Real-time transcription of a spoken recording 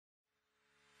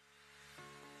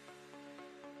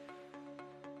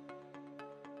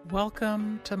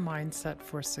Welcome to Mindset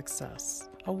for Success,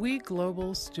 a We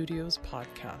Global Studios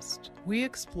podcast. We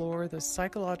explore the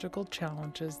psychological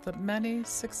challenges that many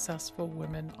successful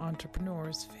women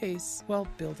entrepreneurs face while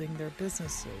building their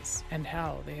businesses and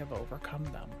how they have overcome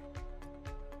them.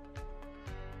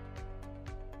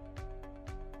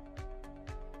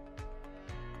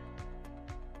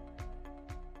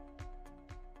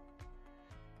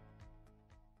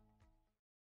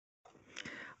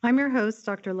 I'm your host,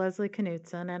 Dr. Leslie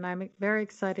Knutson, and I'm very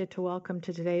excited to welcome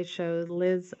to today's show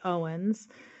Liz Owens.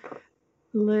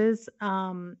 Liz,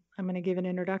 I'm going to give an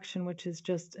introduction, which is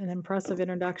just an impressive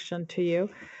introduction to you.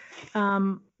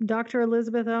 Dr.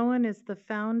 Elizabeth Owen is the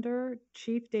founder,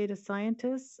 chief data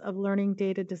scientist of Learning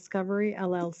Data Discovery,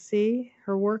 LLC.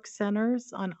 Her work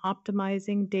centers on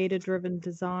optimizing data-driven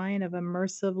design of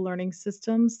immersive learning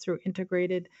systems through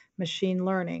integrated machine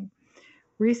learning.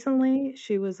 Recently,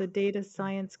 she was a data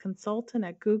science consultant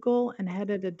at Google and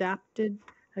headed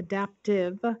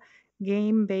adaptive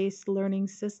game-based learning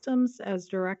systems as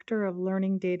director of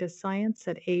learning data science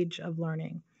at Age of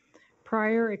Learning.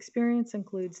 Prior experience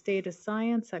includes data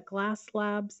science at Glass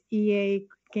Labs, EA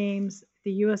Games,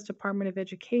 the U.S. Department of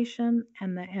Education,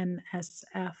 and the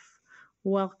NSF.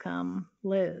 Welcome,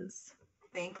 Liz.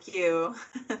 Thank you.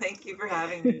 Thank you for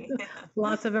having me.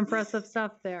 Lots of impressive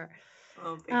stuff there.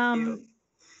 Oh, thank you.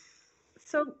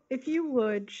 So if you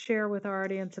would share with our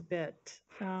audience a bit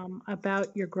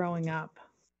about your growing up.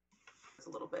 A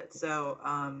little bit. So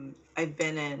I've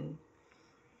been in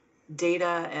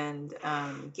data and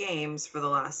games for the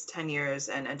last 10 years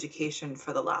and education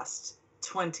for the last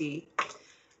 20.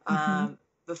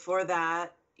 Before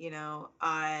that,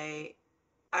 I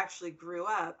actually grew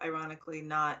up, ironically,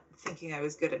 not thinking I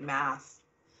was good at math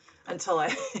until I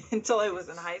was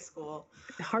in high school.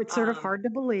 Sort of hard to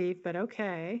believe, but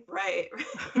okay. Right.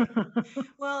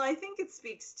 Well, I think it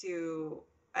speaks to,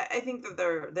 I think that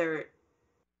I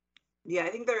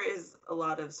think there is a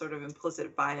lot of sort of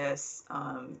implicit bias,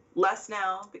 less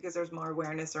now because there's more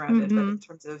awareness around it, but in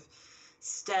terms of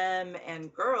STEM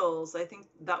and girls, I think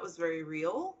that was very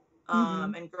real,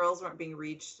 and girls weren't being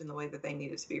reached in the way that they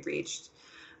needed to be reached.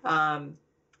 So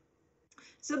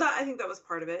that, I think that was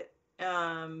part of it.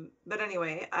 But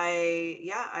anyway,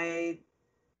 I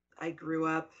grew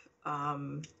up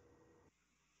in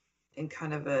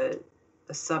kind of a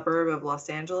suburb of Los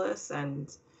Angeles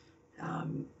and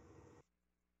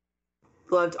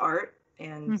loved art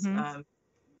and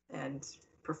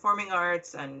performing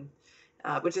arts, and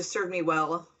which has served me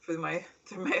well through my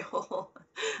whole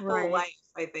life,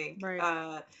 I think. Right.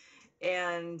 I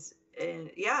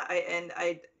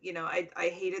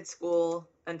hated school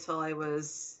until I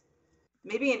was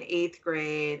maybe in 8th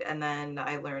grade, and then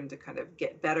I learned to kind of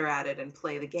get better at it and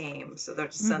play the game. So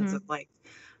there's a sense of like,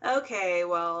 okay,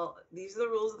 well, these are the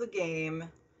rules of the game.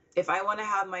 If I want to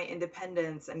have my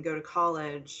independence and go to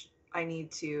college, I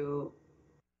need to,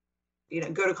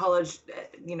 go to college,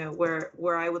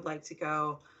 where I would like to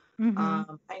go. I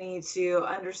need to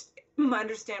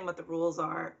understand what the rules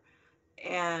are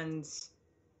and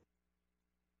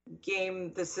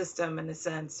game the system in a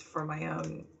sense for my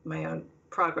own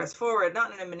progress forward,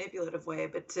 not in a manipulative way,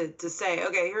 but to say,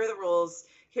 okay, here are the rules.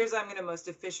 Here's how I'm going to most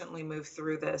efficiently move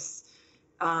through this,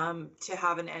 to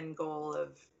have an end goal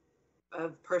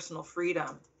of personal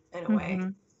freedom in a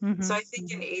way. So I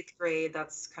think in 8th grade,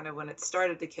 that's kind of when it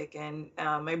started to kick in.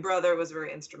 My brother was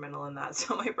very instrumental in that.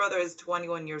 So my brother is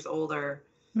 21 years older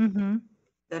than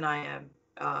I am.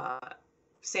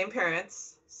 Same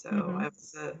parents. So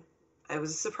I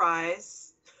was a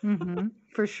surprise.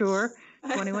 For sure.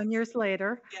 21 years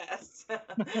later. Yes.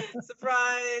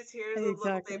 Surprise. Here's a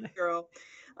little baby girl.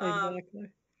 Exactly.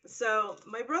 So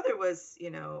my brother was,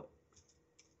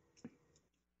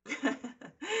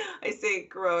 I say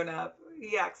grown up.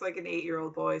 He acts like an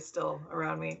 8-year-old boy still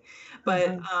around me.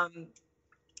 But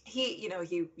he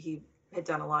had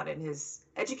done a lot in his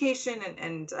education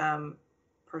and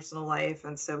personal life.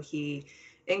 And so he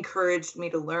encouraged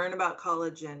me to learn about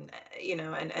college and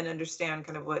understand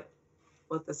kind of what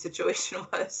the situation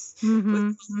was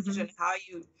with college and how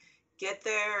you get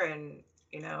there, and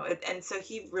and so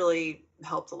he really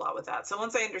helped a lot with that. So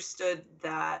once I understood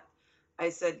that, I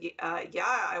said,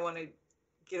 I want to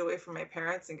get away from my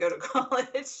parents and go to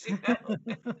college.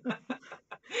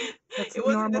 That's a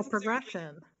normal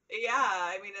progression. Yeah,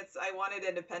 I mean, I wanted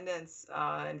independence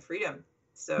and freedom.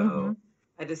 So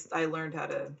I learned how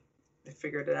to. I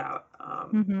figured it out.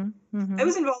 I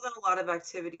was involved in a lot of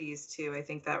activities too. I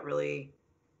think that really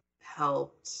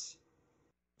helped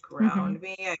ground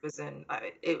me. I was in.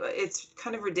 It's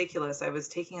kind of ridiculous. I was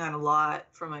taking on a lot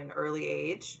from an early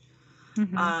age.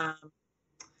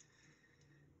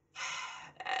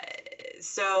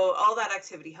 So all that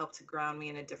activity helped to ground me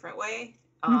in a different way.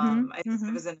 Mhm. I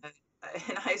Mhm. was in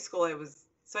high school.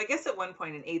 So I guess at one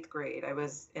point in 8th grade, I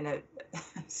was I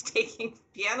was taking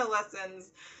piano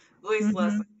lessons, voice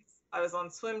lessons. Mhm. I was on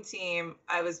swim team.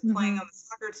 I was playing on Mhm. the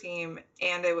soccer team,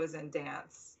 and I was in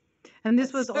dance. And this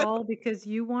And was so, all because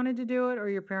you wanted to do it, or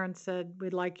your parents said,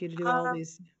 "We'd like you to do all um,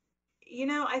 these."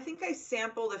 I think I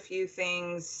sampled a few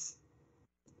things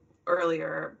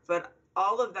earlier, but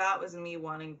all of that was me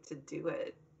wanting to do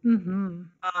it. Mhm.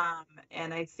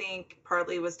 And I think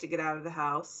partly was to get out of the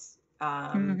house.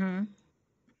 Mhm.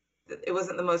 It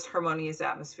wasn't the most harmonious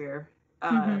atmosphere.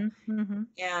 Uh, Mhm. Mhm.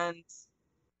 and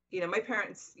my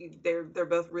parents, they're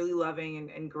both really loving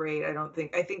and great.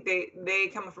 I think they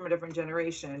come from a different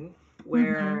generation Mhm.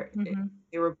 where Mhm.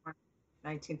 they were born in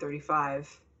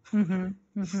 1935. Mhm.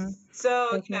 Mhm.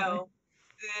 So, Definitely.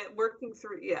 working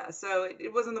through, yeah, so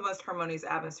it wasn't the most harmonious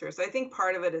atmosphere. So I think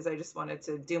part of it is I just wanted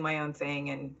to do my own thing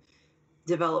and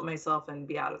develop myself and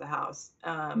be out of the house,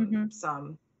 Mhm.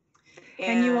 some.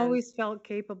 And you And always felt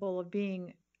capable of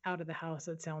being out of the house,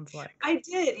 it sounds like. I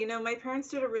did, my parents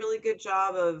did a really good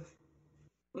job of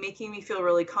making me feel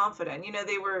really confident.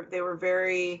 They were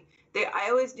very, I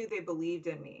always knew they believed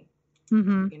in me.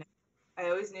 Mhm. You know, I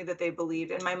always knew that they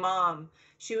believed. And my mom,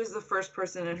 she was the first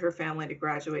person in her family to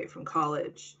graduate from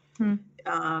college. Mm.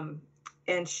 Um,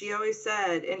 and she always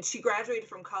said, and she graduated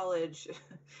from college,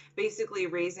 basically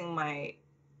raising my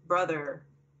brother,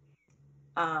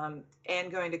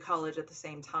 and going to college at the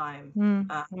same time. Mm.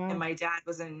 And Wow. my dad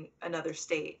was in another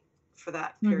state for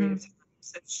that period of Mhm. time.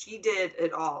 So she did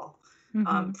it all,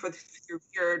 Mhm. through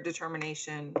pure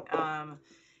determination.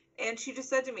 And she just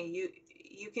said to me,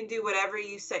 you can do whatever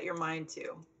you set your mind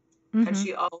to. And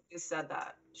she Mhm. always said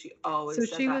that. She So always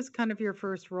said she that. was kind of your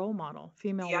first role model,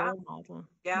 female Yeah, role model.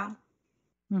 yeah,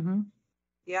 Yeah. Mhm.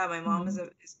 yeah. My mom Mhm.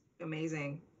 is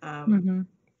amazing. Mhm.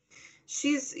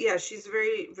 She's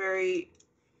very, very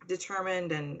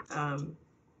determined, and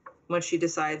when she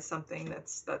decides something,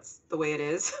 that's the way it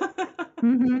is.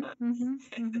 Mhm. Mhm.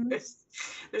 Mhm. there's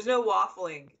there's no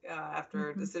waffling after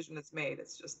a Mhm. decision is made.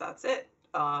 It's just that's it.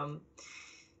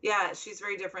 Yeah, she's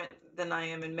very different than I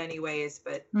am in many ways,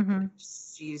 but Mhm.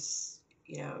 she's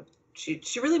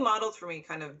she really modeled for me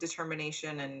kind of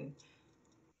determination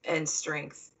and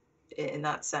strength in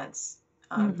that sense.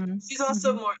 Mhm. She's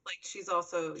also Mhm. more like she's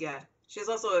also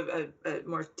a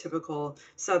more typical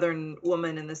Southern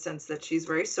woman in the sense that she's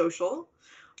very social.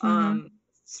 Mhm.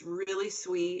 It's really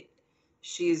sweet.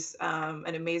 She's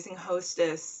an amazing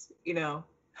hostess.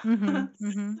 Mhm.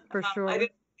 Mhm. For I sure.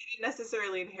 didn't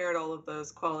necessarily inherit all of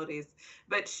those qualities,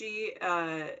 but she,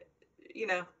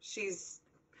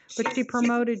 But she she's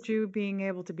promoted you being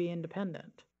able to be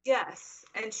independent. yes,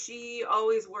 and she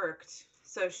always worked.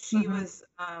 So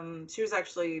Mhm. she was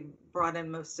actually brought in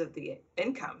most of the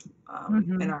income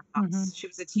in Mhm. our house. Mhm. She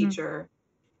was a Mhm. teacher,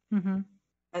 Mhm.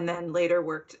 and then later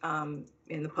worked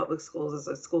in the public schools as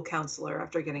a school counselor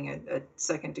after getting a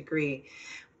second degree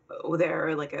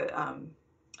there, like a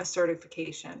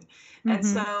certification. And Mhm.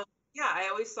 so, yeah, I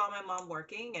always saw my mom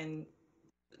working, and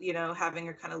having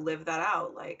her kind of live that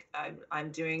out, like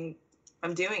I'm doing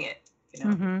it, you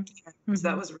know. Mhm. So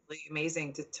that Mhm. was really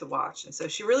amazing to watch. And so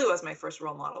she really was my first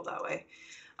role model that way.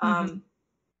 Mhm. Um,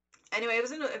 anyway, I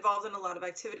was involved in a lot of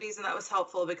activities, and that was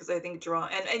helpful because I think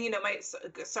and my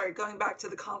sorry, going back to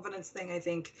the confidence thing, I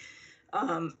think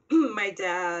my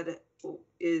dad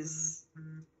is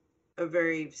a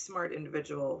very smart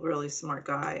individual, really smart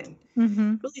guy, and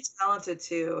Mhm. really talented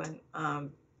too.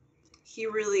 And he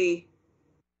really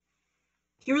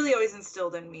he really always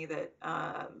instilled in me that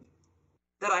I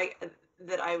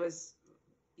that I was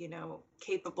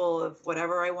capable of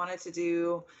whatever I wanted to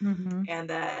do, Mhm. and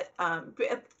that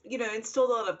instilled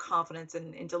a lot of confidence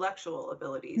and intellectual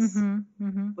abilities, Mhm.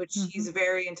 Mhm. which he's Mhm.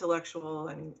 very intellectual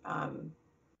and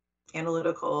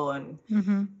analytical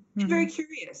Mhm. and very Mhm.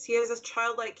 curious. He has this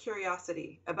childlike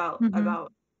curiosity Mhm.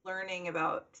 about learning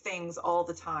about things all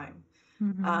the time.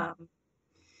 Mhm. Um,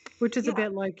 Which is a yeah,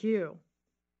 bit like you.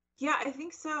 yeah, I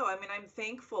think so. I mean, I'm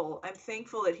thankful. I'm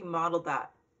thankful that he modeled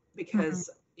that Mhm. because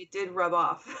it did rub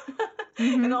off.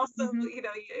 And Mhm. also, Mhm.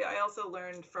 I also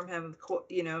learned from him,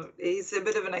 he's a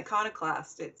bit of an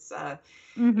iconoclast.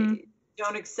 Mhm.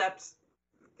 Don't accept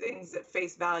things at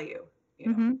face value,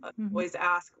 Mhm. Mhm. always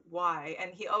ask why.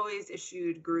 And he always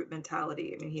issued group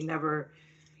mentality. I mean,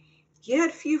 he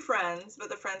had few friends, but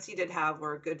the friends he did have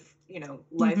were good,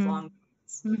 lifelong Mhm.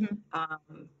 friends. Mhm.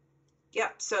 Um, yeah,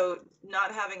 so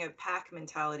not having a pack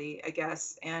mentality, I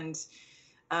guess, and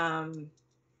um,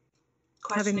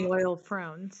 Having questioning, loyal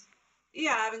friends.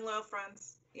 yeah, having loyal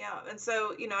friends. Yeah. And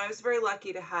so, I was very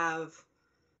lucky to have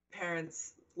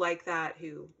parents like that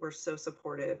who were so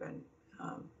supportive and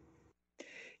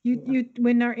You yeah. you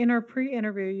when our in our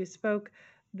pre-interview, you spoke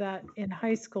that in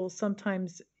high school,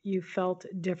 sometimes you felt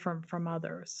different from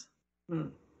others.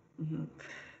 Mm. Hmm.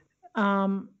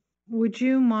 Um, would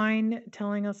you mind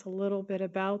telling us a little bit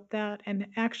about that, and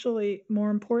actually, more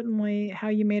importantly, how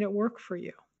you made it work for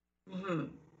you, Hmm.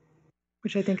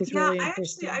 which I think is Yeah, really I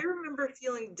interesting. remember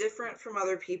feeling different from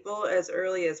other people as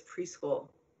early as preschool.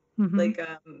 Like,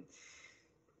 Mhm.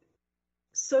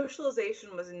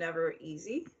 socialization was never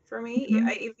easy for me.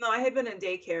 Mhm. Even though I had been in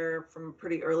daycare from a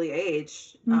pretty early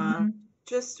age, Mhm.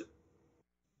 just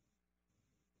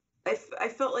I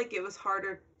felt like it was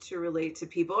harder to relate to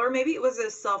people, or maybe it was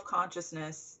a self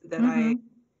consciousness that I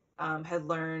Mhm. had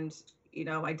learned.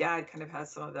 My dad kind of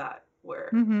has some of that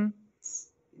where Mhm.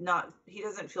 it's not he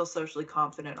doesn't feel socially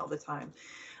confident all the time,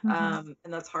 Mhm.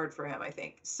 and that's hard for him, I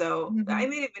think. So I Mhm.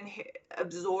 may have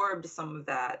absorbed some of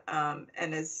that, and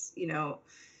as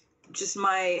just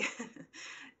my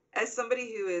as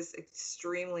somebody who is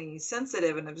extremely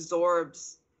sensitive and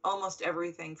absorbs almost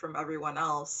everything from everyone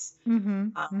else,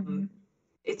 Mhm. um, Mhm.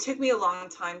 it took me a long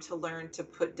time to learn to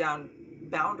put down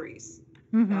boundaries,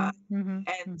 uh, Mhm. Mhm.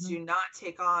 and to Mhm. not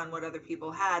take on what other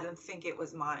people had and think it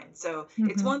was mine. So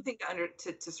it's Mhm. one thing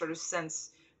to sort of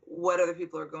sense what other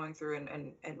people are going through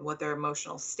and what their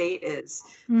emotional state is.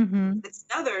 Mhm. It's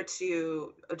another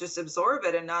to just absorb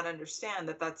it and not understand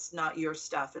that that's not your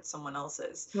stuff, it's someone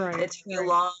else's. And it Right, took me a right.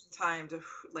 long time to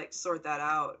like sort that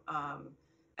out.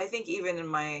 I think even in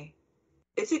my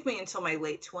it took me until my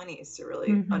late 20s to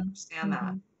really Mhm. understand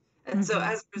that. Mhm. And so Mhm.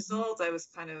 as a Mhm. result, I was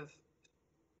kind of,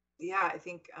 yeah, I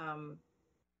think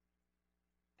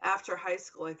after high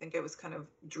school, I think I was kind of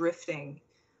drifting.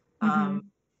 Um,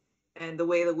 Mhm. and the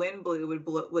way the wind blew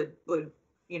would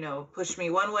push me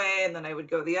one way and then I would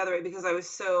go the other way because I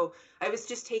was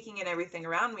just taking in everything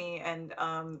around me and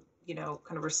kind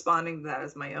of responding to that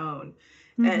as my own.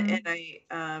 And Mhm. I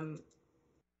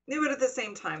knew it at the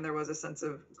same time there was a sense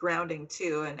of grounding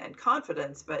too and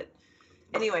confidence. But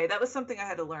anyway, that was something I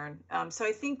had to learn. So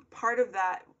I think part of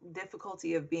that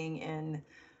difficulty of being in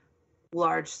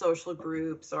large social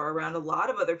groups or around a lot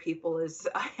of other people is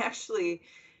I actually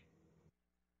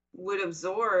would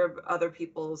absorb other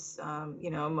people's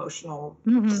emotional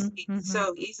Mhm. state Mhm.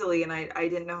 so easily, and I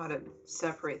didn't know how to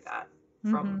separate that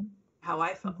from Mhm. how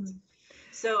I felt. Mhm.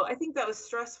 So I think that was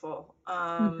stressful,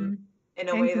 Mhm. in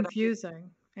a And way that I didn't.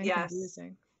 confusing, and Yes.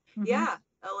 confusing. Mhm. Yeah.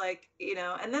 Like,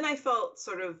 and then I felt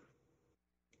sort of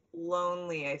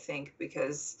lonely, I think,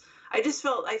 because I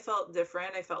felt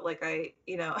different. I felt like I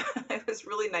was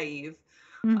really naive,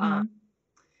 uh, Mhm.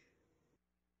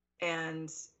 and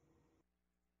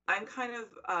I'm kind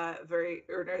of a very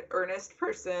earnest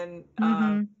person.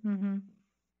 Mhm. Mhm.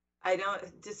 I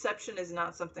don't Deception is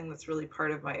not something that's really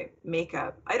part of my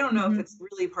makeup. I don't know if Mhm. it's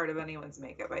really part of anyone's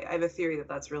makeup. I have a theory that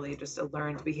that's really just a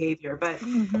learned behavior, but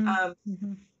Mhm. um,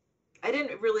 Mhm. I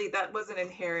didn't really. That wasn't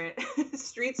inherent.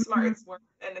 Street smarts Mhm. weren't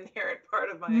an inherent part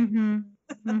of my Mhm.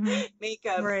 Mhm.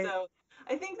 makeup. Right. So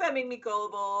I think that made me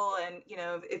gullible, and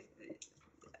if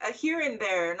here and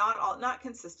there, not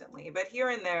consistently, but here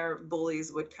and there,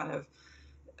 bullies would kind of,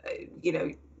 uh, you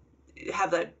know,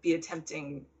 have that be a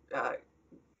tempting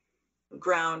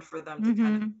ground for them to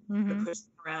kind of Mhm. push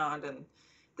Mhm. around. And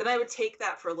then I would take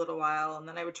that for a little while, and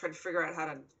then I would try to figure out how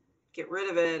to get rid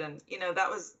of it. And that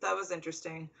was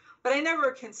interesting. But I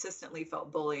never consistently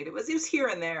felt bullied. It was here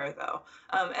and there though.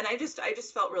 And I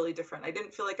just felt really different. I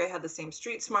didn't feel like I had the same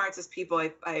street smarts as people.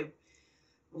 I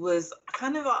was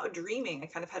kind of dreaming. I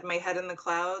kind of had my head in the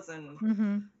clouds, and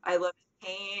Mhm. I loved to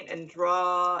paint and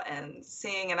draw and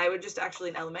sing. And I would just actually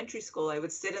in elementary school, I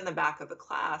would sit in the back of the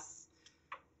class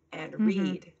and Mhm.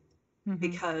 read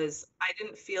Mhm. because I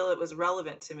didn't feel it was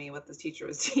relevant to me what the teacher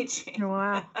was teaching.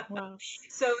 Wow. Wow.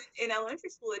 So in elementary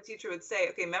school, the teacher would say,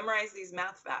 "Okay, memorize these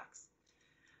math facts,"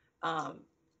 um,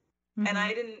 and I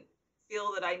Mhm. didn't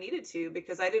feel that I needed to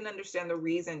because I didn't understand the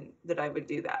reason that I would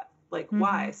do that. Like,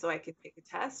 why? Mhm. So I can take a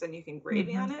test and you can grade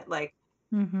me on Mhm. it? Like,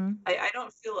 Mhm. I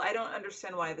don't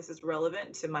understand why this is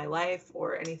relevant to my life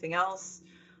or anything else.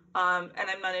 And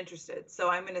I'm not interested. So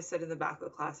I'm going to sit in the back of the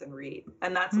class and read.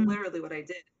 And that's Mhm. literally what I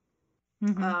did.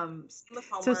 Mhm. Same with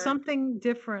So homework. something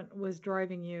different was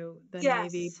driving you than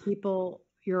maybe Yes. people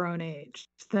your own age,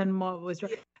 than what was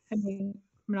Yeah. I mean,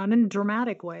 not in a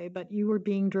dramatic way, but you were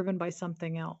being driven by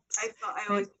something else. I And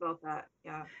always felt that.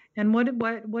 Yeah.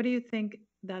 what do you think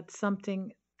that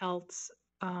something else,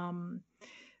 um,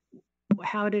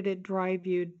 how did it drive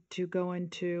you to go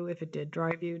into, if it did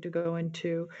drive you to go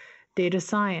into data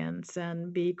science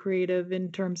and be creative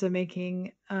in terms of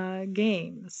making,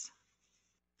 games?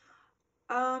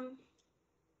 Um,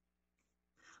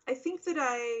 I think that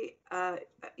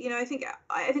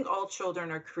I think all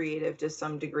children are creative to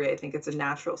some degree. I think it's a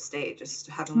natural state, just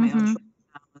having my own Mhm. children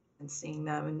and seeing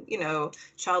them, and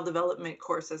child development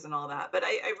courses and all that. But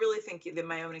I really think that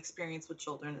my own experience with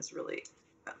children has really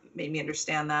made me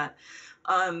understand that.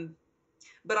 Um,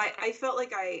 but I felt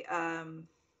like I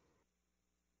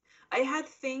had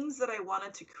things that I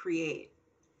wanted to create,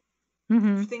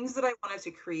 Mhm. things that I wanted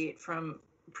to create from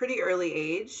a pretty early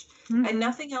age, and Mhm.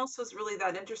 nothing else was really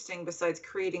that interesting besides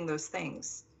creating those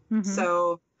things. Mhm.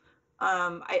 So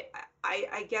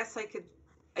I guess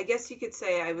I guess you could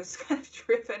say I was kind of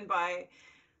driven by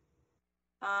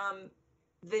um,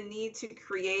 the need to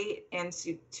create and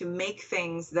to make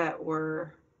things that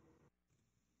were,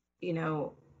 you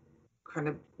know, kind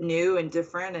of new and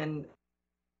different. And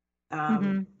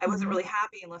Mhm. I wasn't Mhm. really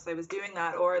happy unless I was doing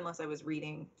that or unless I was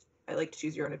reading. I like to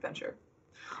choose your own adventure.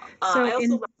 I So also in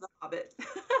love The Hobbit,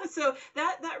 so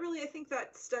that really I think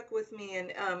that stuck with me.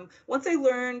 And once I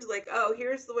learned, like, oh,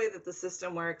 here's the way that the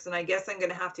system works, and I guess I'm going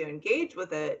to have to engage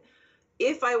with it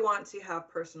if I want to have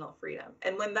personal freedom.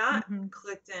 And when that Mhm.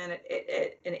 clicked in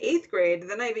eighth grade,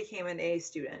 then I became an A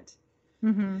student.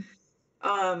 Mhm.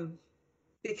 Um,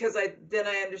 because I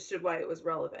understood why it was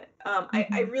relevant. I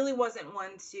Mhm. really wasn't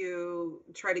one to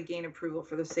try to gain approval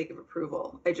for the sake of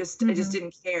approval. I just Mhm.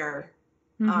 didn't care.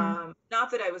 Mhm.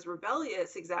 Not that I was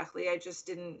rebellious exactly. I just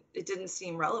didn't. It didn't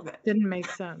seem relevant. Didn't make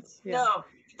sense. Yeah. No,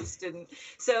 it just didn't.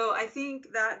 So I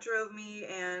think that drove me,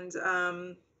 and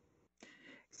I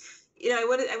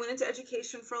went into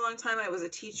education for a long time. I was a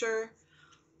teacher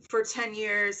for 10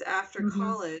 years after Mhm.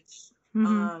 college. Mhm.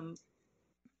 Um,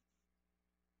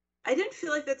 I didn't feel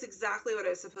like that's exactly what I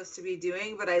was supposed to be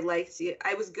doing, but I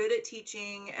was good at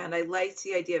teaching and I liked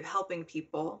the idea of helping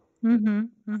people.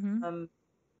 Mhm. Mhm. Um,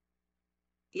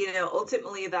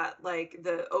 ultimately that, like,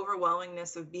 the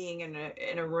overwhelmingness of being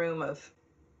in a room of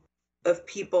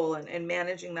people and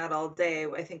managing that all day,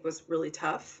 I think was really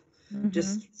tough, Mhm.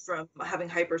 just from having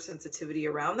hypersensitivity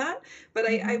around that. But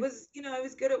I Mhm. was, I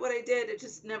was good at what I did. It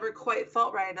just never quite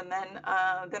felt right. And then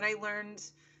I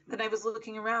learned, then I was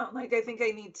looking around, like, I think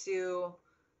I need to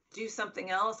do something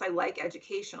else. I like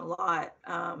education a lot,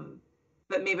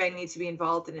 but maybe I need to be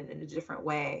involved in it in a different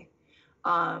way.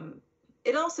 Um,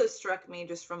 it also struck me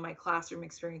just from my classroom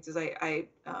experiences. I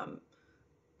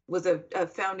was a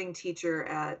founding teacher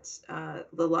at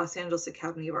the Los Angeles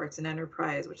Academy of Arts and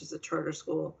Enterprise, which is a charter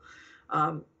school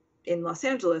um, in Los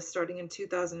Angeles, starting in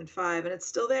 2005, and it's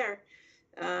still there.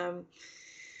 Um,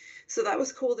 so that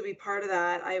was cool to be part of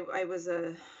that. I was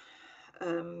a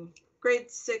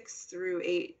grade 6 through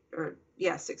 8, or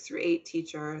yeah, 6 through 8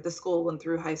 teacher. The school went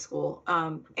through high school,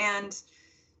 and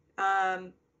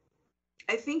um,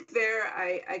 I think there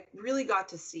I really got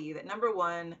to see that, number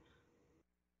one,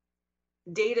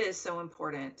 data is so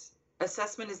important.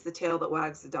 Assessment is the tail that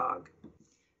wags the dog.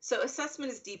 So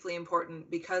assessment is deeply important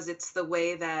because it's the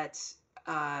way that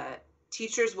uh,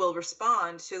 teachers will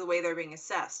respond to the way they're being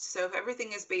assessed. So if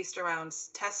everything is based around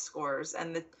test scores,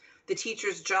 and the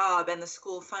teacher's job and the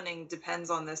school funding depends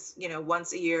on this,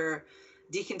 once a year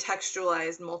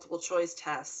decontextualized multiple choice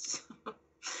test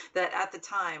that at the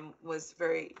time was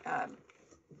very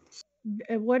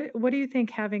What do you think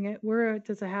having it where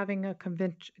does having a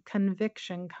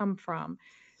conviction come from?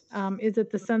 Is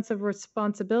it the sense of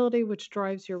responsibility which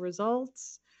drives your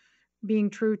results? Being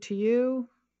true to you?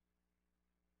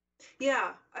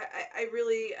 yeah, I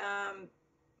really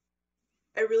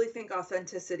think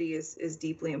authenticity is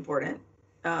deeply important.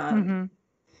 Um, Mhm.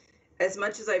 as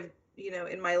much as I've,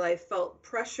 in my life felt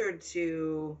pressured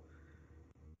to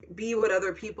be what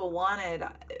other people wanted,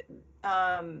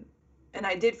 um, and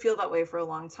I did feel that way for a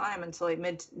long time until I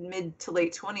mid to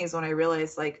late 20s, when I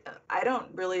realized, like, I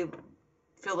don't really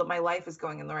feel that my life is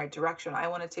going in the right direction. I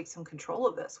want to take some control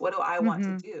of this. What do I want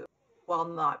to Mhm. do while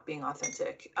not being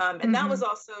authentic? And that was Mhm.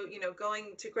 also,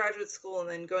 going to graduate school and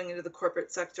then going into the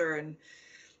corporate sector and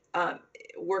um,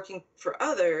 working for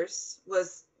others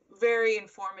was very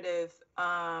informative.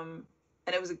 And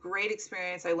it was a great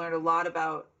experience. I learned a lot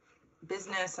about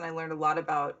business, and I learned a lot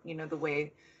about, the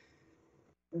way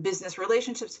business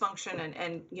relationships function,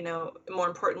 and more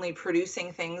importantly,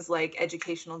 producing things like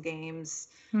educational games,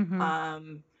 Mhm.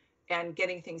 um, and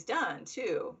getting things done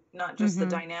too, not just the Mhm.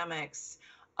 dynamics.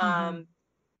 Mhm. Um,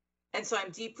 and so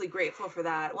I'm deeply grateful for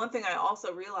that. One thing I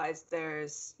also realized,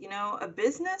 a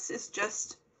business is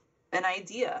just an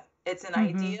idea. It's an Mhm.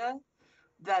 idea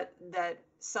that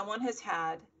someone has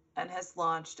had and has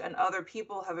launched, and other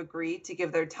people have agreed to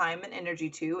give their time and energy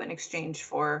to in exchange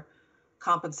for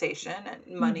compensation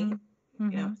and money, Mhm.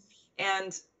 you know. Mhm.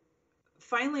 And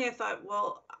finally, I thought,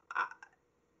 well,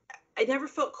 I never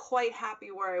felt quite happy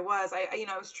where I was. I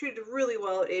was treated really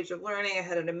well at Age of Learning. I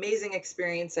had an amazing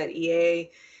experience at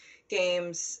EA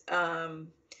Games,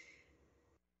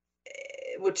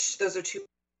 which those are two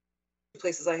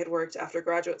places I had worked after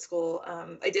graduate school.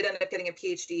 I did end up getting a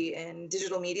PhD in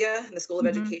digital media in the School of Mhm.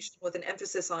 Education with an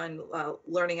emphasis on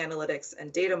learning analytics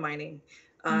and data mining,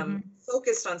 Mhm.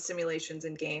 focused on simulations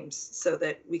and games so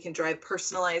that we can drive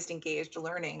personalized, engaged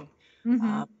learning Mhm.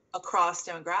 um, across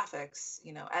demographics,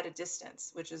 at a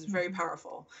distance, which is very Mhm.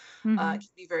 powerful. It Mhm. can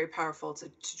be very powerful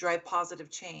to drive positive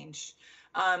change.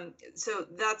 So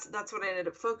that's what I ended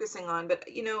up focusing on. But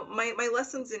my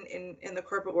lessons in the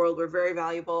corporate world were very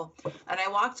valuable, and I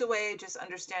walked away just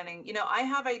understanding. I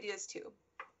have ideas too,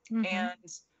 Mhm.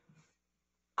 and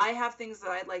I have things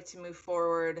that I'd like to move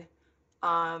forward.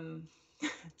 Um,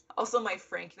 Also, my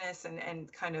frankness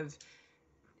and kind of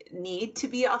need to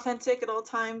be authentic at all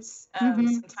times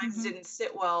Mhm. sometimes Mhm. didn't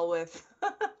sit well with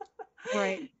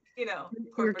Right. Your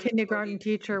corporate kindergarten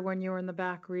authority. teacher when you were in the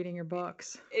back reading your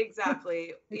books.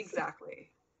 Exactly, It's exactly.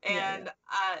 yeah, yeah. And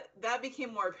that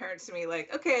became more apparent to me,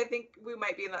 like, okay, I think we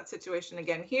might be in that situation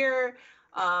again here.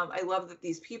 I love that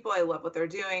these people, I love what they're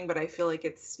doing, but I feel like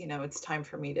it's time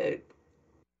for me to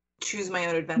choose my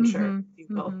own adventure, Mhm. if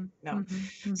you will. Mhm. Mhm.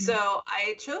 Mhm. So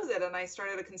I chose it, and I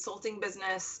started a consulting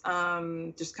business.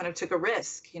 Just kind of took a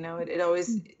risk. It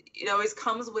always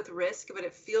comes with risk, but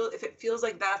if it feels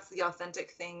like that's the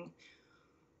authentic thing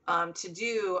to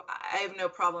do, I have no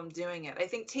problem doing it. I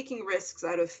think taking risks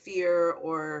out of fear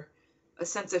or a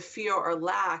sense of fear or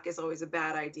lack is always a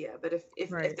bad idea. But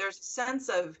if Right. there's a sense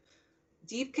of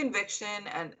deep conviction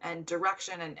and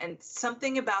direction and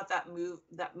something about that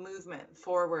movement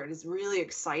forward is really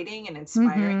exciting and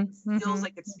inspiring, Mhm. it feels Mhm.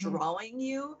 like it's Mhm. drawing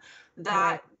you,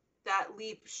 Right. that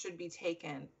leap should be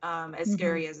taken, as Mhm.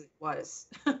 scary as it was.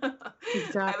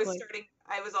 Exactly.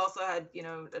 I was also had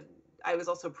I was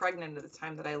also pregnant at the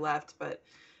time that I left, but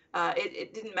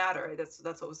it didn't matter.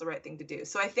 That's what was the right thing to do.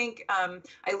 So I think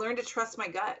I learned to trust my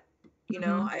gut.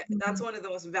 Mhm. That's Mhm. one of the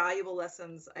most valuable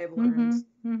lessons I've learned Mhm.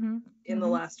 Mhm. in the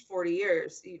Mhm. last 40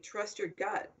 years. You trust your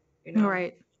gut, you know.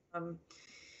 Right. Um,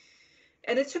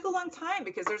 and it took a long time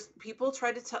because there's people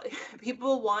try to tell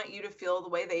people want you to feel the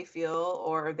way they feel,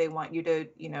 or they want you to,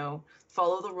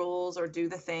 follow the rules or do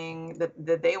the thing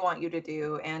that they want you to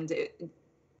do. And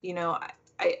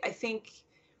I think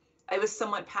I was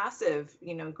somewhat passive,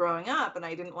 growing up, and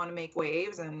I didn't want to make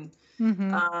waves, and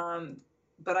Mhm. um,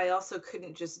 but I also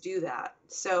couldn't just do that.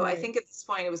 So I Right. think at this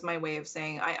point it was my way of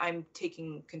saying I'm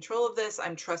taking control of this.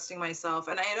 I'm trusting myself,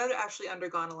 and I had actually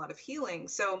undergone a lot of healing.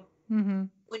 So Mhm.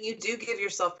 when you do give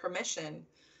yourself permission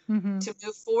Mhm. to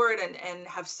move forward and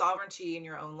have sovereignty in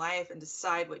your own life and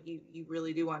decide what you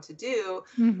really do want to do,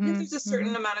 there's Mhm. a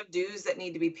certain Mhm. amount of dues that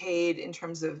need to be paid in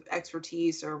terms of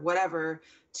expertise or whatever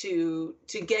to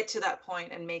get to that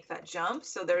point and make that jump.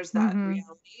 So there's that Mhm.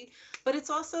 reality, but it's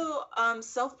also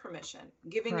self permission.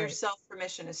 Giving Right. yourself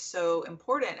permission is so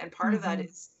important, and part of that Mhm.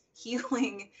 is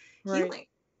healing. Right. Healing.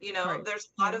 Right. There's a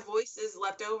lot Right. of voices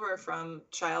left over from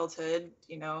childhood.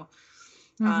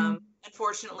 Mhm.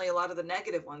 Unfortunately, a lot of the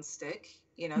negative ones stick.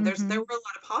 There Mhm. were a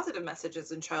lot of positive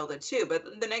messages in childhood too,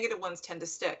 but the negative ones tend to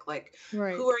stick. Like,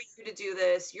 Right. who are you to do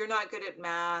this? You're not good at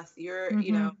math.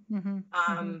 Mhm. Mhm.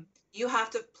 Mhm. You have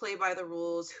to play by the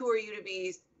rules. Who are you to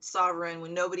be sovereign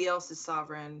when nobody else is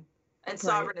sovereign? And Right.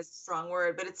 sovereign is a strong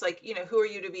word, but it's like, who are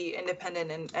you to be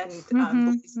independent and Mhm.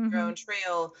 blaze your Mhm. own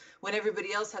trail when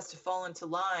everybody else has to fall into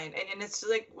line? And it's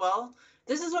like, well,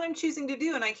 this is what I'm choosing to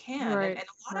do, and I can. And Right. a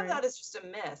lot of Right. that is just a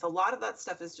myth. A lot of that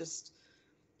stuff is just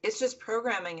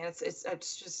programming, and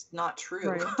it's just not true.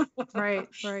 Right. Right.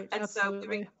 Right. And so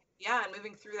Absolutely.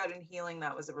 moving through that and healing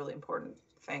that was a really important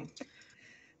thing.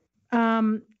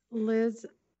 Liz,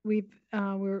 we're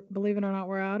believe it or not,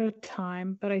 we're out of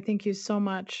time, but I thank you so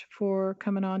much for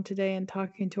coming on today and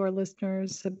talking to our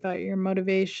listeners about your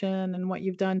motivation and what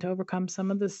you've done to overcome some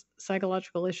of the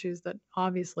psychological issues that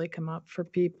obviously come up for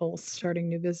people starting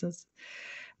new business.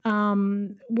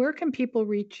 Where can people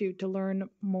reach you to learn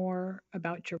more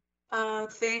about your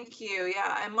Thank you.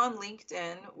 Yeah, I'm on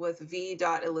LinkedIn with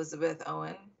v.elizabeth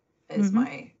Owen is Mhm.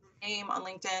 my name on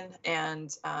LinkedIn,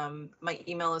 and my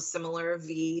email is similar,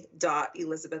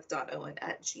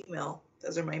 v.elizabeth.owen@gmail.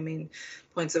 Those are my main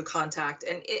points of contact.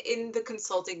 And in the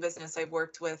consulting business, I've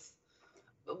worked with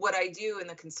what I do in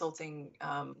the consulting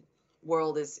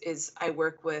world is I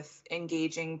work with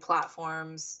engaging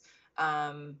platforms,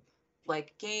 um,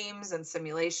 like games and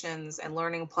simulations and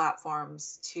learning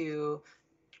platforms to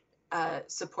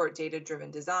support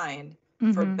data-driven design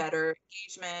for Mhm. better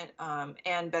engagement,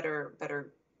 and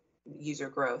better user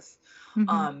growth. Mhm.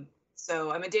 Um,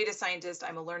 So I'm a data scientist,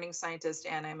 I'm a learning scientist,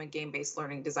 and I'm a game-based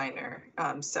learning designer.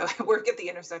 So I work at the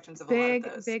intersections of a lot of Big,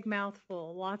 those. big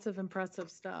mouthful. Lots of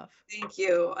impressive stuff. Thank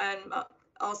you. And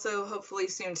also hopefully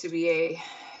soon to be a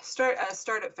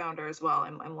startup founder as well.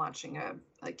 I'm launching a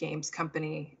games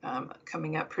company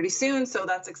coming up pretty soon. So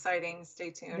that's exciting. Stay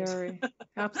tuned. Very.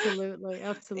 Absolutely.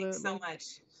 Thanks so Absolutely. much.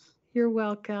 You're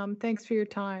welcome. Thanks for your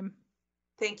time.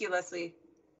 Thank you, Leslie.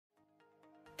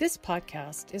 This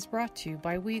podcast is brought to you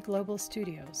by We Global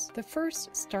Studios, the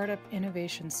first startup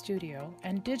innovation studio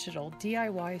and digital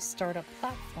DIY startup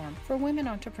platform for women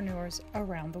entrepreneurs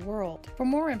around the world. For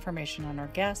more information on our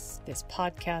guests, this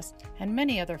podcast, and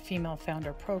many other female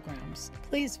founder programs,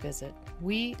 please visit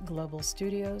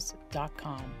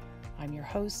weglobalstudios.com. I'm your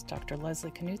host, Dr.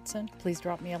 Leslie Knutson. Please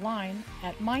drop me a line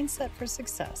at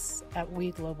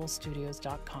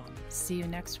mindsetforsuccess@weglobalstudios.com. See you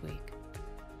next week.